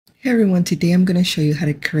Hey everyone, today I'm going to show you how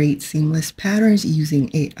to create seamless patterns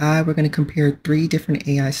using AI. We're going to compare 3 different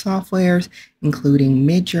AI softwares, including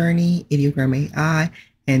Midjourney, Ideogram AI,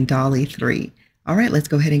 and Dall-E 3. All right, let's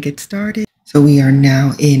go ahead and get started. So we are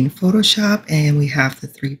now in Photoshop and we have the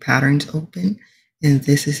 3 patterns open. And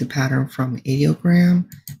this is a pattern from Ideogram,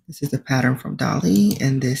 this is a pattern from Dall-E,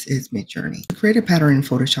 and this is Midjourney. To create a pattern in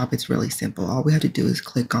Photoshop, it's really simple. All we have to do is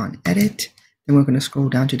click on Edit, then we're going to scroll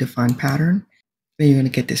down to Define Pattern. Then you're going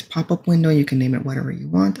to get this pop-up window. You can name it whatever you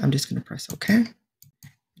want. I'm just going to press OK. And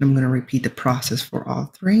I'm going to repeat the process for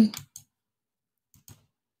all 3.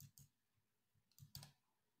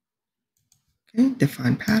 Okay,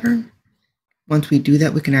 define pattern. Once we do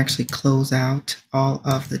that, we can actually close out all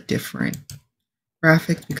of the different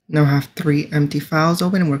graphics. We now have 3 empty files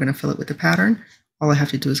open and we're going to fill it with the pattern. All I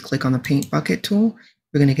have to do is click on the paint bucket tool.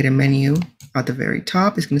 We're going to get a menu at the very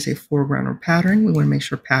top. It's going to say foreground or pattern. We want to make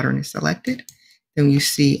sure pattern is selected. Then you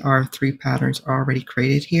see our 3 patterns are already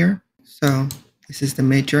created here. So this is the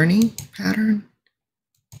Midjourney pattern,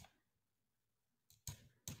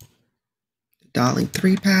 the Dall-E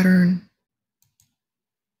 3 pattern,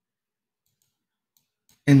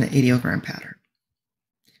 and the Ideogram pattern.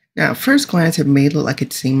 Now, at first glance, it may look like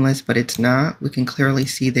it's seamless, but it's not. We can clearly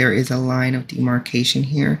see there is a line of demarcation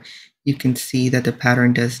here. You can see that the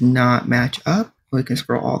pattern does not match up. We can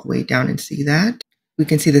scroll all the way down and see that. We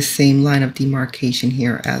can see the same line of demarcation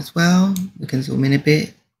here as well. We can zoom in a bit.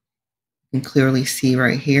 You can clearly see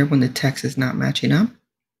right here when the text is not matching up.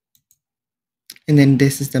 And then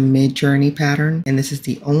this is the Midjourney pattern. And this is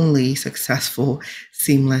the only successful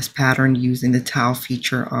seamless pattern using the tile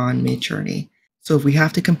feature on Midjourney. So if we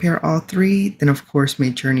have to compare all 3, then of course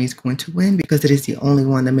Midjourney is going to win because it is the only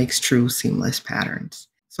one that makes true seamless patterns.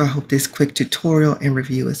 So I hope this quick tutorial and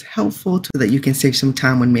review is helpful so that you can save some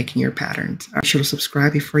time when making your patterns. Be sure to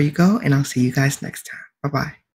subscribe before you go, and I'll see you guys next time. Bye-bye.